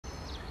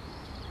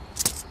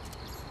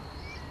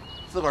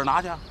自个儿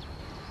拿去。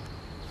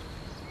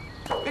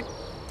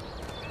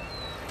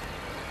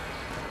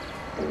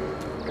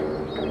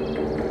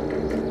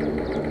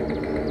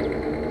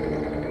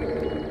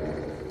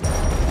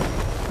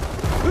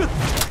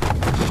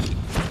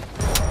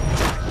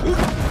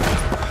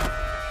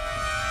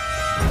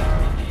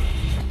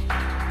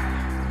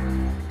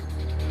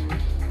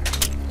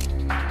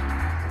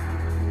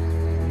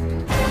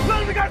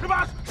愣着干什么？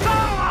上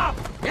啊！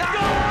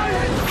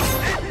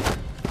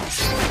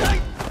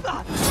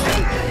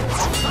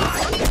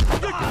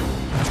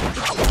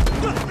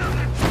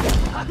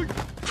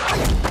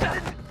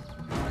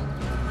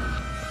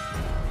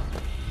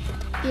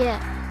 爹，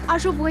二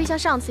叔不会像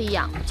上次一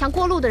样抢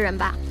过路的人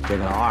吧？这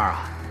个老二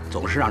啊，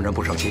总是让人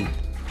不省心。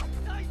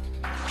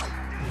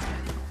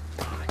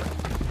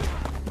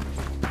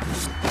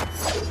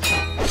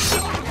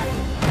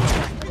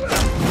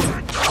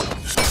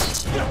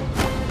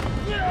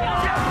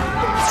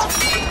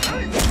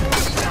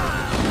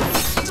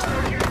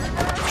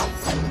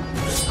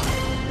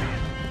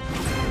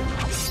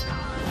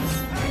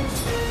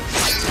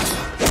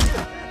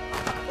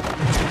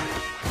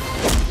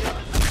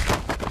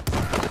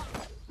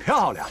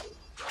漂亮！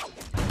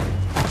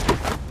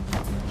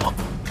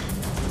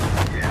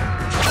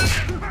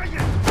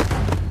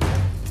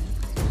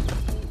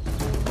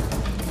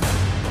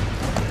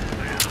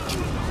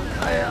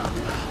哎呀！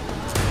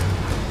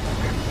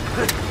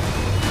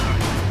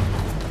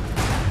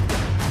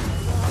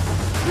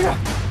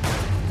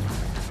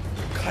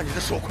看你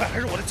的手快还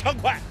是我的枪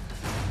快？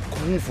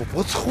功夫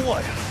不错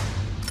呀！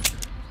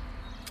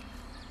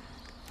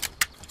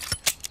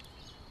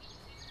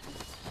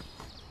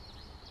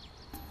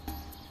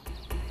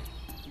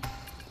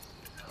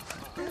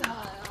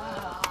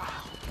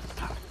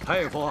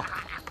 佩服，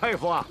佩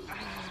服啊！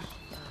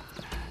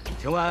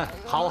请问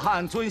好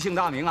汉尊姓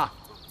大名啊？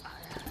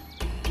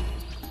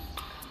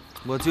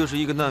我就是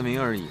一个难民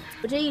而已。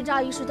我这一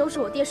招一式都是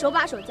我爹手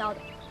把手教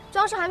的，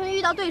装饰还没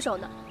遇到对手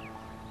呢。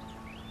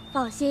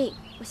放心，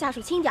我下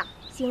手轻点，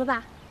行了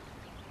吧？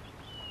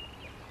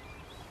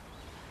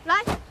来。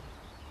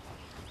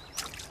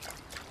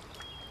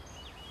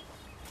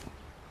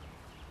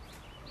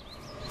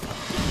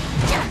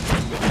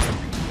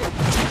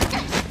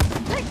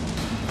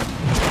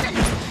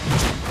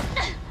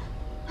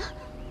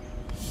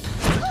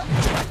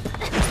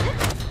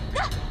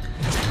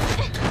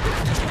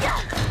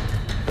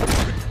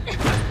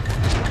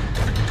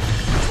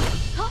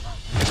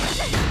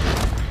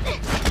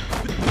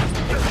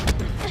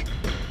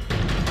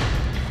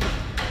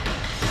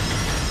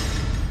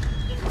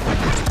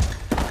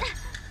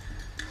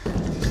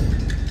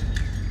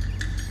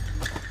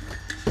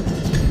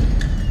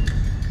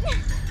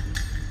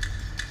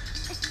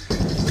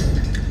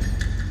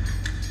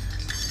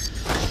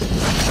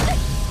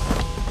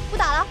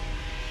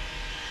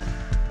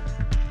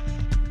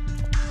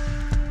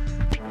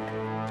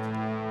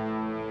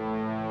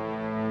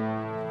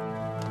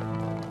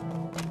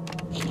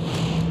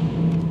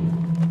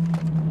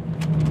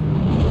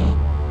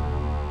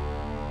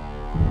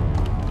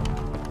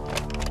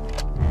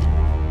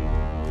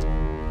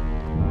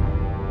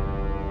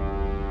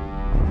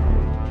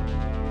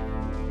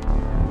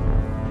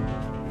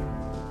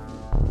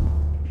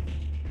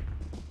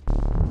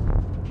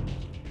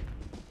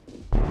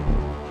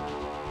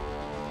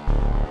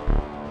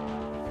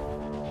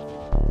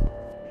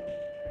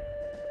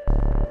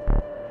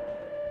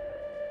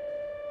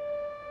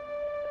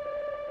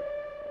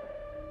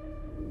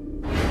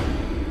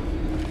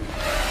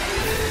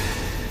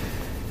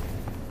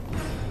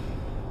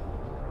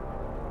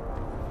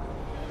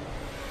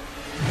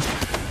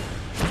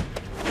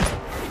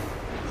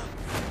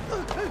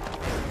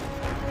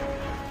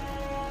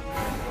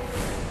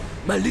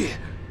 慢力！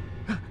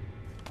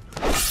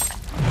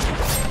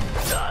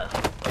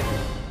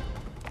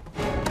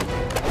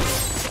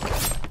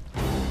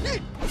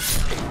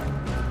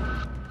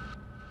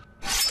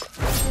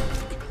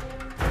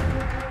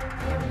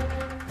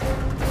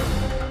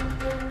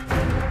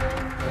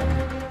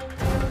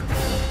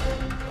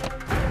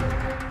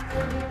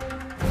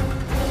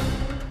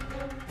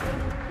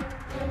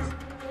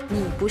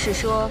你不是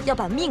说要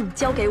把命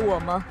交给我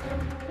吗？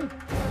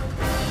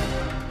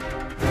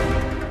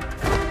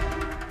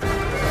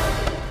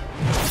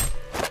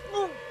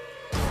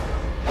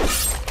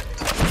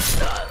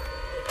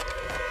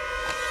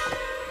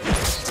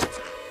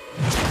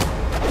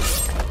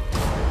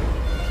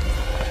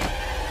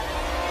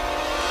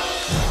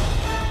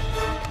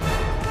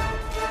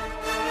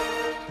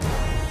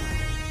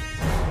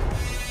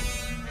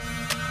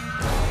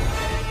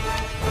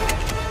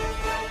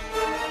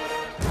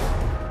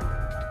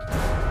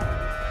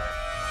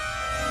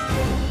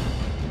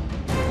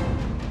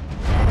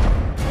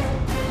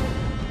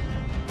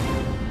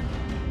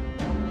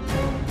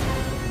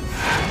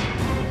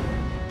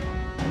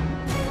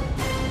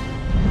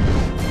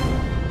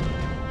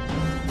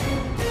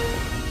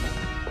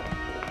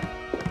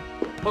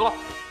 报告，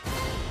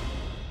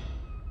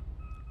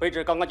位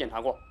置刚刚检查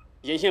过，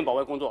沿线保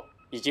卫工作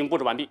已经布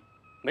置完毕，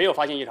没有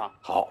发现异常。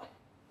好，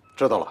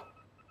知道了。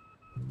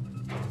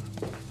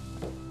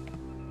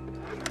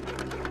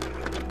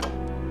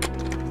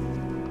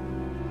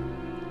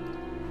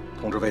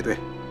通知卫队，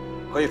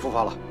可以出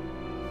发了。